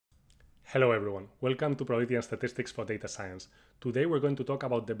Hello everyone, welcome to Probability and Statistics for Data Science. Today we're going to talk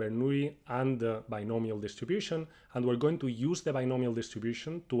about the Bernoulli and the binomial distribution, and we're going to use the binomial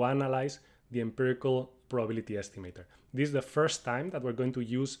distribution to analyze the empirical probability estimator. This is the first time that we're going to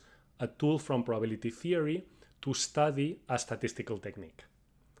use a tool from probability theory to study a statistical technique.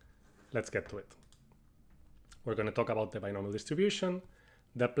 Let's get to it. We're going to talk about the binomial distribution.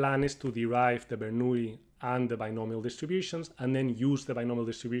 The plan is to derive the Bernoulli and the binomial distributions and then use the binomial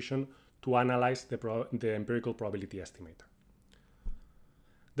distribution to analyze the empirical probability estimator.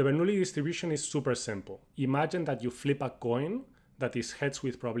 The Bernoulli distribution is super simple. Imagine that you flip a coin that is heads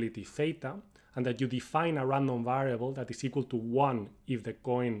with probability theta, and that you define a random variable that is equal to 1 if the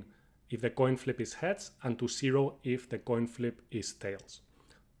coin flip is heads, and to 0 if the coin flip is tails.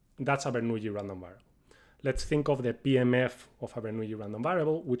 That's a Bernoulli random variable. Let's think of the PMF of a Bernoulli random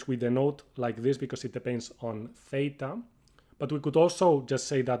variable, which we denote like this because it depends on theta. But we could also just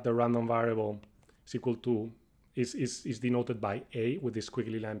say that the random variable is equal to is denoted by A with this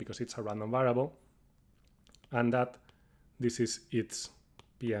squiggly line because it's a random variable, and that this is its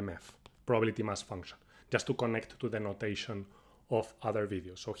PMF, probability mass function, just to connect to the notation of other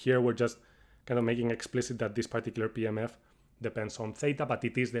videos. So here we're just kind of making explicit that this particular PMF depends on theta, but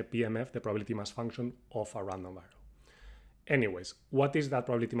it is the PMF, the probability mass function of a random variable. Anyways, what is that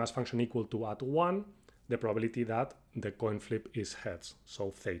probability mass function equal to at 1? The probability that the coin flip is heads,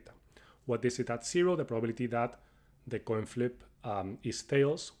 so theta. What is it at 0? The probability that the coin flip is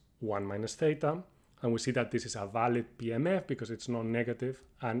tails, 1 minus theta. And we see that this is a valid PMF because it's non-negative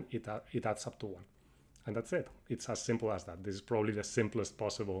and it adds up to 1. And that's it. It's as simple as that. This is probably the simplest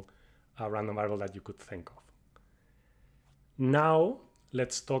possible random variable that you could think of. Now,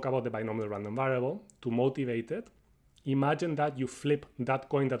 let's talk about the binomial random variable. To motivate it, imagine that you flip that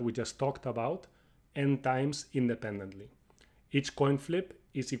coin that we just talked about n times independently. Each coin flip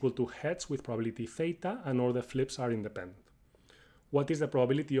is equal to heads with probability theta, and all the flips are independent. What is the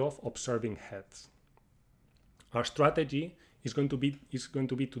probability of observing heads? Our strategy is going to be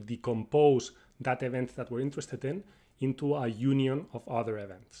to decompose that event that we're interested in into a union of other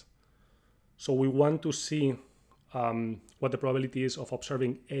events. So we want to see what the probability is of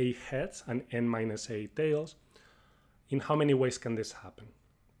observing A heads and n minus A tails. In how many ways can this happen?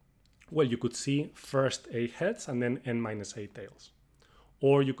 Well, you could see first A heads and then n minus A tails.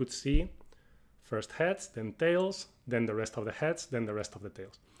 Or you could see first heads, then tails, then the rest of the heads, then the rest of the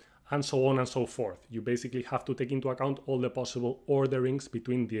tails, and so on and so forth. You basically have to take into account all the possible orderings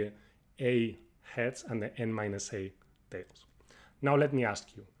between the A heads and the n minus A tails. Now let me ask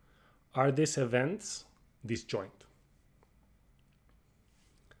you, are these events disjoint?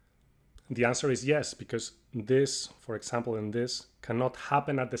 The answer is yes, because this, for example, and this cannot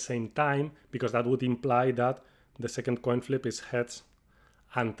happen at the same time, because that would imply that the second coin flip is heads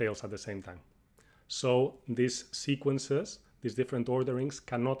and tails at the same time. So these sequences, these different orderings,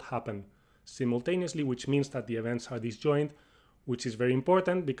 cannot happen simultaneously, which means that the events are disjoint, which is very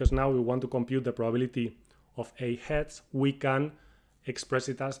important because now we want to compute the probability of A heads. We can express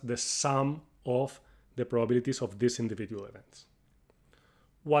it as the sum of the probabilities of these individual events.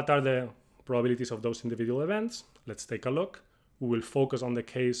 What are the probabilities of those individual events? Let's take a look. We will focus on the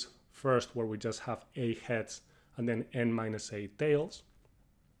case first where we just have A heads and then n minus A tails.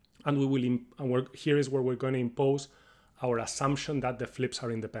 And here is where we're going to impose our assumption that the flips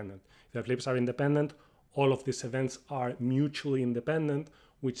are independent. If the flips are independent, all of these events are mutually independent,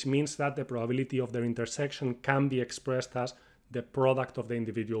 which means that the probability of their intersection can be expressed as the product of the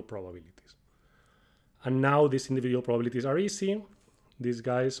individual probabilities. And now these individual probabilities are easy. These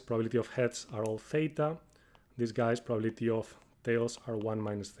guys, probability of heads are all theta. These guys, probability of tails are 1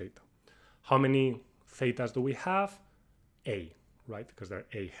 minus theta. How many thetas do we have? A, right? Because they're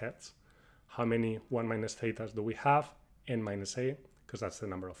A heads. How many 1 minus thetas do we have? N minus A, because that's the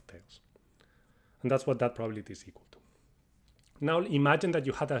number of tails. And that's what that probability is equal to. Now imagine that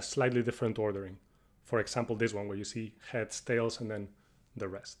you had a slightly different ordering. For example, this one where you see heads, tails, and then the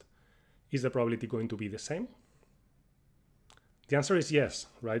rest. Is the probability going to be the same? The answer is yes,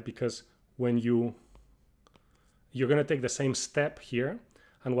 right? Because when you're going to take the same step here,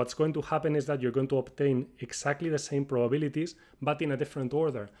 and what's going to happen is that you're going to obtain exactly the same probabilities, but in a different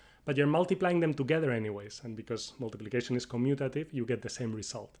order. But you're multiplying them together anyways, and because multiplication is commutative, you get the same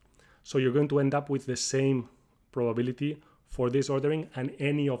result. So you're going to end up with the same probability for this ordering and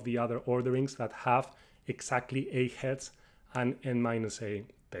any of the other orderings that have exactly A heads and n minus A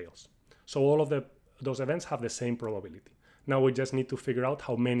tails. So all of those events have the same probability. Now we just need to figure out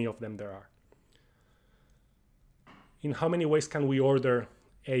how many of them there are. In how many ways can we order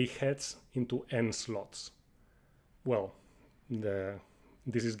A heads into n slots? Well, the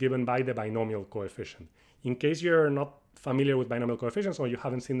this is given by the binomial coefficient. In case you're not familiar with binomial coefficients or you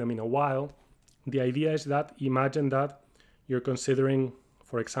haven't seen them in a while, the idea is that imagine that you're considering,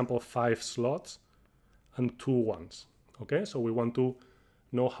 for example, 5 slots and 2 ones. Okay, so we want to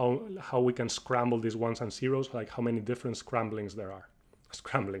know how we can scramble these ones and zeros, like how many different scramblings there are.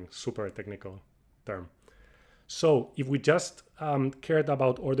 Scrambling, super technical term. So if we just cared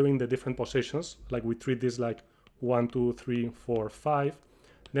about ordering the different positions, like we treat this like 1, 2, 3, 4, 5,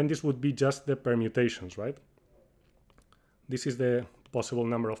 then this would be just the permutations, right? This is the possible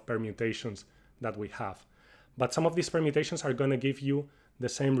number of permutations that we have. But some of these permutations are going to give you the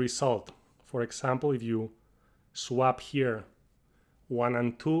same result. For example, if you swap here 1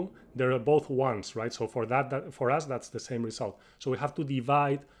 and 2, they're both 1s, right? So for us, that's the same result. So we have to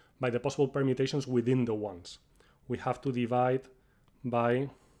divide by the possible permutations within the 1s. We have to divide by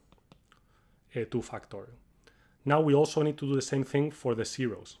 2 factorial. Now we also need to do the same thing for the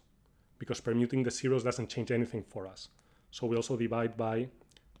zeros, because permuting the zeros doesn't change anything for us. So we also divide by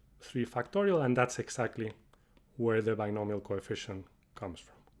 3 factorial, and that's exactly where the binomial coefficient comes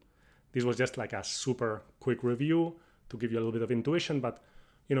from. This was just like a super quick review to give you a little bit of intuition, but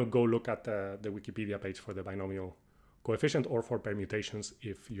go look at the Wikipedia page for the binomial coefficient or for permutations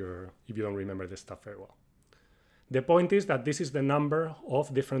if you don't remember this stuff very well. The point is that this is the number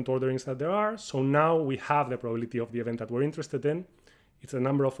of different orderings that there are. So now we have the probability of the event that we're interested in. It's the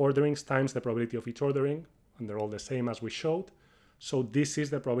number of orderings times the probability of each ordering, and they're all the same as we showed. So this is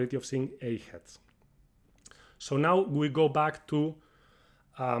the probability of seeing A heads. So now we go back to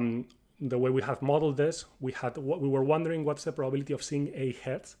the way we have modeled this. We were wondering what's the probability of seeing A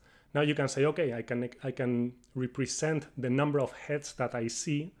heads. Now you can say, okay, I can represent the number of heads that I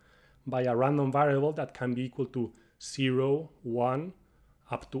see by a random variable that can be equal to 0, 1,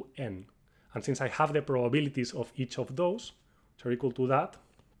 up to n. And since I have the probabilities of each of those, which are equal to that,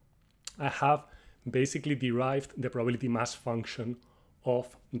 I have basically derived the probability mass function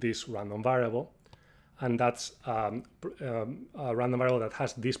of this random variable. And that's a random variable that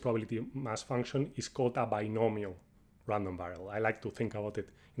has this probability mass function is called a binomial random variable. I like to think about it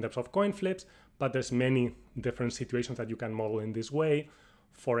in terms of coin flips, but there's many different situations that you can model in this way.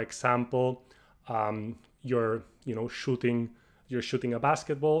 For example, you're shooting a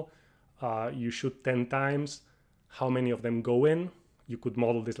basketball, you shoot 10 times, how many of them go in? You could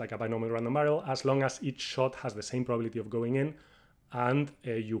model this like a binomial random variable as long as each shot has the same probability of going in and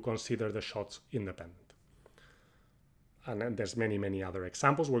you consider the shots independent. And then there's many, many other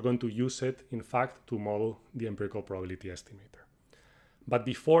examples. We're going to use it, in fact, to model the empirical probability estimator. But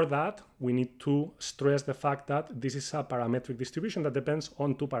before that, we need to stress the fact that this is a parametric distribution that depends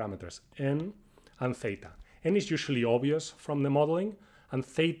on 2 parameters, n and theta. N is usually obvious from the modeling, and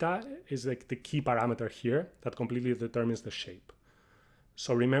theta is like the key parameter here that completely determines the shape.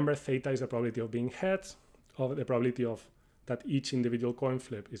 So remember, theta is the probability of being heads, of the probability of that each individual coin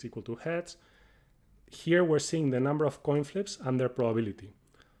flip is equal to heads. Here we're seeing the number of coin flips and their probability.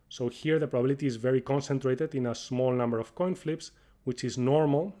 So here the probability is very concentrated in a small number of coin flips, which is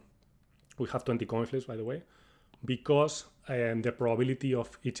normal. We have 20 coin flips, by the way, because the probability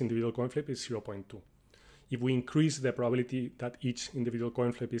of each individual coin flip is 0.2. If we increase the probability that each individual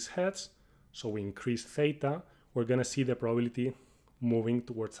coin flip is heads, so we increase theta, we're going to see the probability moving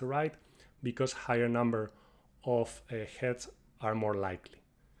towards the right because higher number of heads are more likely.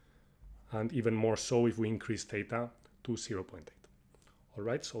 And even more so if we increase theta to 0.8. All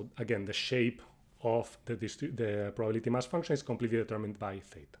right, so again, the shape of the probability mass function is completely determined by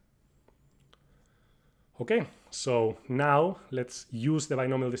theta. Okay, so now let's use the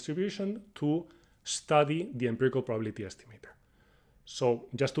binomial distribution to study the empirical probability estimator. So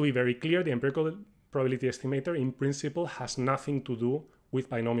just to be very clear, the empirical probability estimator in principle has nothing to do with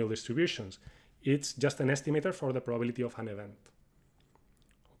binomial distributions. It's just an estimator for the probability of an event.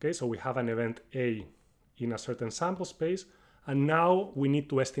 Okay, so we have an event A in a certain sample space, and now we need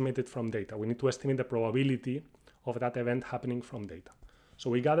to estimate it from data. We need to estimate the probability of that event happening from data. So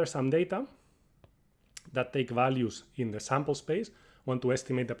we gather some data that take values in the sample space, want to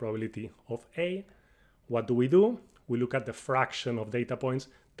estimate the probability of A. What do? We look at the fraction of data points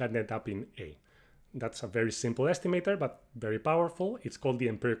that end up in A. That's a very simple estimator, but very powerful. It's called the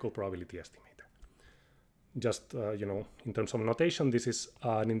empirical probability estimator. Just, in terms of notation, this is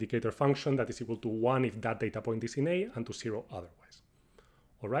an indicator function that is equal to 1 if that data point is in A and to 0 otherwise.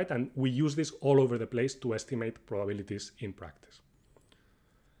 All right, and we use this all over the place to estimate probabilities in practice.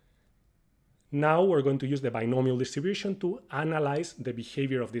 Now we're going to use the binomial distribution to analyze the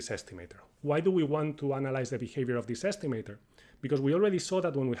behavior of this estimator. Why do we want to analyze the behavior of this estimator? Because we already saw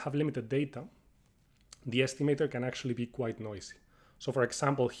that when we have limited data, the estimator can actually be quite noisy. So for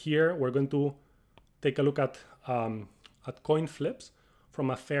example, here we're going to take a look at coin flips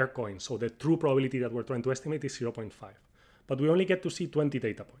from a fair coin. So the true probability that we're trying to estimate is 0.5. But we only get to see 20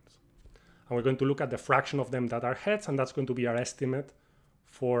 data points. And we're going to look at the fraction of them that are heads, and that's going to be our estimate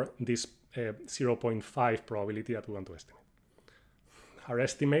for this 0.5 probability that we want to estimate. Our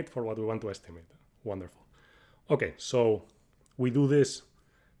estimate for what we want to estimate. Wonderful. Okay, so we do this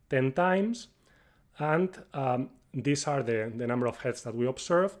 10 times, and these are the number of heads that we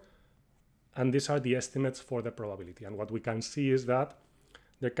observe, and these are the estimates for the probability. And what we can see is that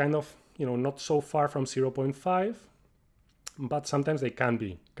they're kind of, not so far from 0.5, but sometimes they can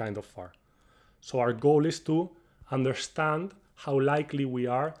be kind of far. So our goal is to understand how likely we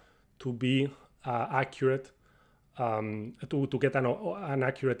are to be accurate, to get an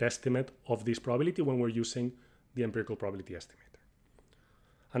accurate estimate of this probability when we're using the empirical probability estimator.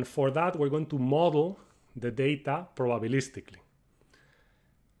 And for that, we're going to model the data probabilistically.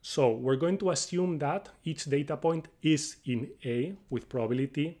 So we're going to assume that each data point is in A with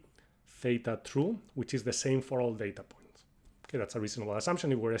probability theta true, which is the same for all data points. Okay, that's a reasonable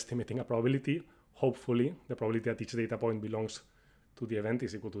assumption. If we're estimating a probability, hopefully the probability that each data point belongs to the event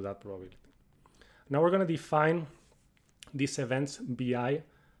is equal to that probability. Now we're going to define these events BI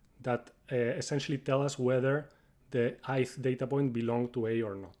that essentially tell us whether the ith data point belong to A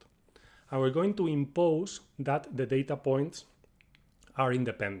or not. And we're going to impose that the data points are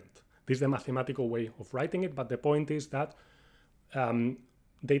independent. This is the mathematical way of writing it, but the point is that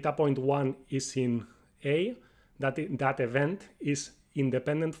data point 1 is in A, that event is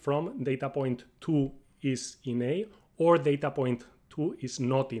independent from data point 2 is in A, or data point 2 is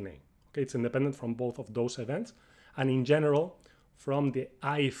not in A. Okay, it's independent from both of those events, and in general, from the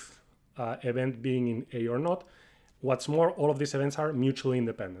ith event being in A or not. What's more, all of these events are mutually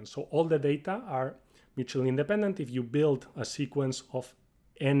independent. So all the data are mutually independent. If you build a sequence of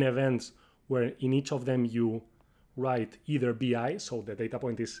n events where in each of them you write either BI, so the data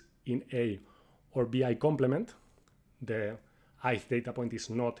point is in A, or BI complement, the ith data point is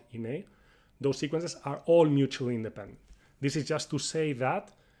not in A, those sequences are all mutually independent. This is just to say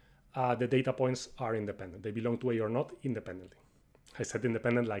that the data points are independent. They belong to A or not independently. I said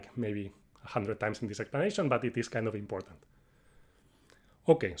independent like maybe 100 times in this explanation, but it is kind of important.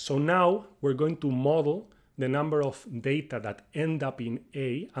 Okay, so now we're going to model the number of data that end up in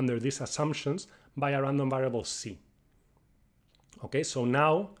A under these assumptions by a random variable C. Okay, so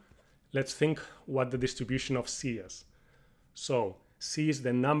now let's think what the distribution of C is. So C is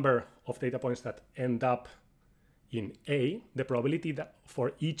the number of data points that end up in A. The probability that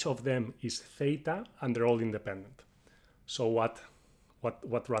for each of them is theta, and they're all independent. So what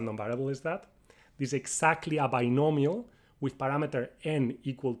random variable is that? This is exactly a binomial with parameter n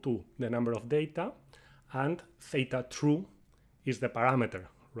equal to the number of data, and theta true is the parameter,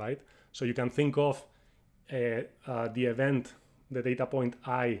 right? So you can think of the event, the data point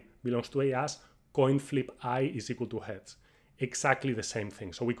I belongs to A as coin flip I is equal to heads. Exactly the same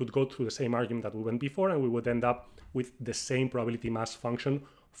thing. So we could go through the same argument that we went before, and we would end up with the same probability mass function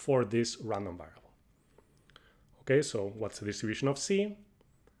for this random variable. Okay, so what's the distribution of C?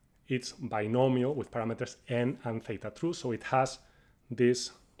 It's binomial with parameters n and theta true, so it has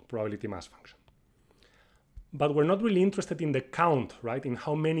this probability mass function. But we're not really interested in the count, right? In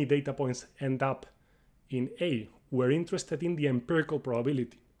how many data points end up in A. We're interested in the empirical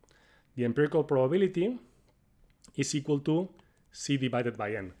probability. The empirical probability is equal to C divided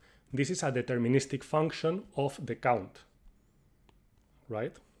by n. This is a deterministic function of the count,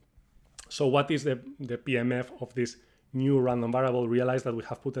 right? So what is the PMF of this new random variable? Realize that we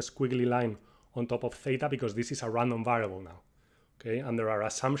have put a squiggly line on top of theta because this is a random variable now. Okay, and there are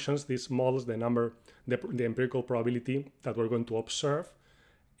assumptions. These models, the empirical probability that we're going to observe,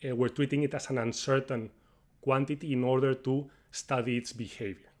 we're treating it as an uncertain quantity in order to study its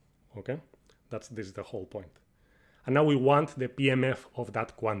behavior. Okay, this is the whole point. And now we want the PMF of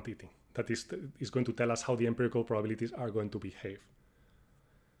that quantity. That is going to tell us how the empirical probabilities are going to behave.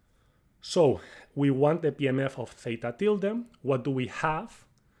 So we want the PMF of theta tilde. What do we have?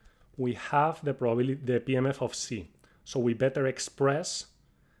 We have the PMF of C. So we better express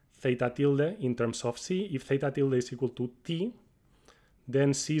theta tilde in terms of C. If theta tilde is equal to T,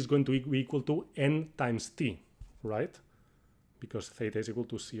 then C is going to be equal to N times T, right? Because theta is equal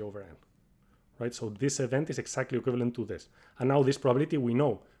to C over N, right? So this event is exactly equivalent to this. And now this probability we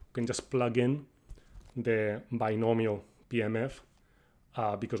know. We can just plug in the binomial PMF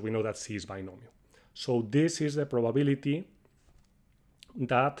because we know that C is binomial. So this is the probability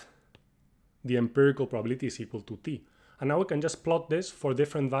that the empirical probability is equal to T. And now we can just plot this for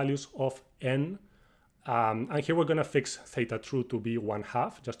different values of N And here we're going to fix theta true to be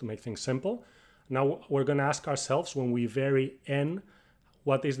 1/2, just to make things simple. Now we're going to ask ourselves, when we vary n,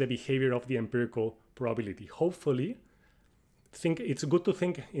 what is the behavior of the empirical probability? Hopefully, it's good to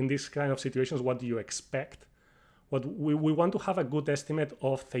think in these kind of situations, what do you expect? What we want to have a good estimate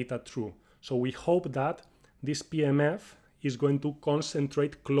of theta true. So we hope that this PMF is going to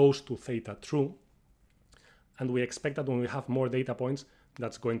concentrate close to theta true. And we expect that when we have more data points,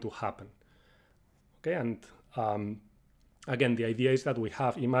 that's going to happen. Okay, and again, the idea is that we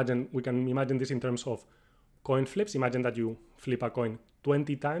can imagine this in terms of coin flips. Imagine that you flip a coin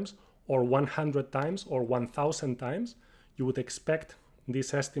 20 times or 100 times or 1,000 times. You would expect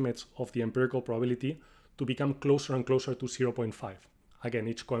these estimates of the empirical probability to become closer and closer to 0.5. Again,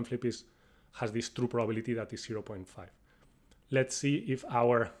 each coin flip has this true probability that is 0.5. Let's see if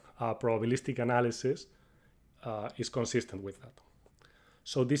our probabilistic analysis is consistent with that.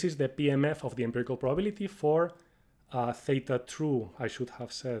 So this is the PMF of the empirical probability for theta true, I should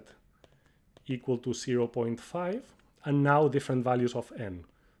have said, equal to 0.5, and now different values of n,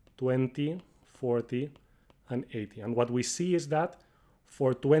 20, 40, and 80. And what we see is that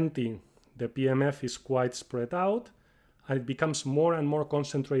for 20, the PMF is quite spread out, and it becomes more and more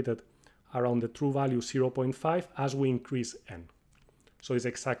concentrated around the true value 0.5 as we increase n. So it's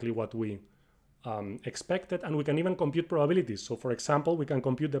exactly what we expected, and we can even compute probabilities. So for example, we can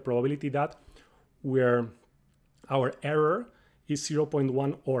compute the probability that our error is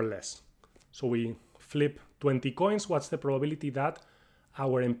 0.1 or less. So we flip 20 coins. What's the probability that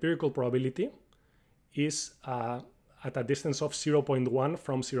our empirical probability is at a distance of 0.1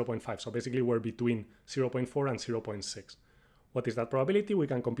 from 0.5? So basically we're between 0.4 and 0.6. What is that probability? We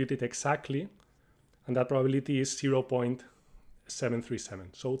can compute it exactly, and that probability is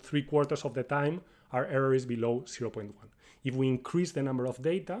 0.737. So 3/4 of the time our error is below 0.1. If we increase the number of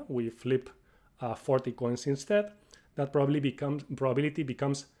data, we flip 40 coins instead, that probability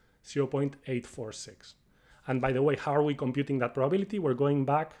becomes 0.846. And by the way, how are we computing that probability? We're going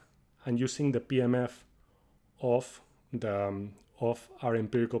back and using the PMF of our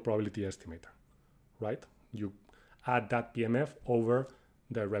empirical probability estimator, right? You add that PMF over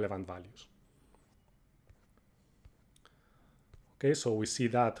the relevant values. Okay, so we see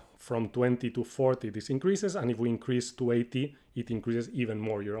that from 20 to 40, this increases, and if we increase to 80, it increases even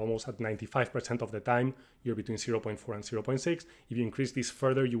more. You're almost at 95% of the time, you're between 0.4 and 0.6. If you increase this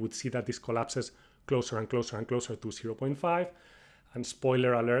further, you would see that this collapses closer and closer and closer to 0.5. And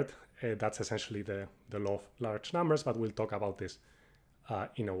spoiler alert, that's essentially the law of large numbers, but we'll talk about this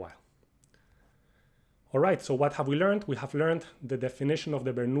in a while. All right, so what have we learned? We have learned the definition of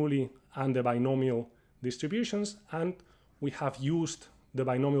the Bernoulli and the binomial distributions, and we have used the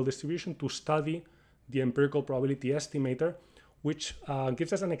binomial distribution to study the empirical probability estimator, which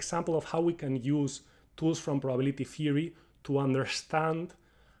gives us an example of how we can use tools from probability theory to understand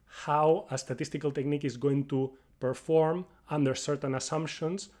how a statistical technique is going to perform under certain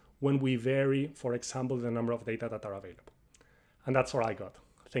assumptions when we vary, for example, the number of data that are available. And that's all I got.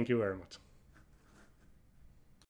 Thank you very much.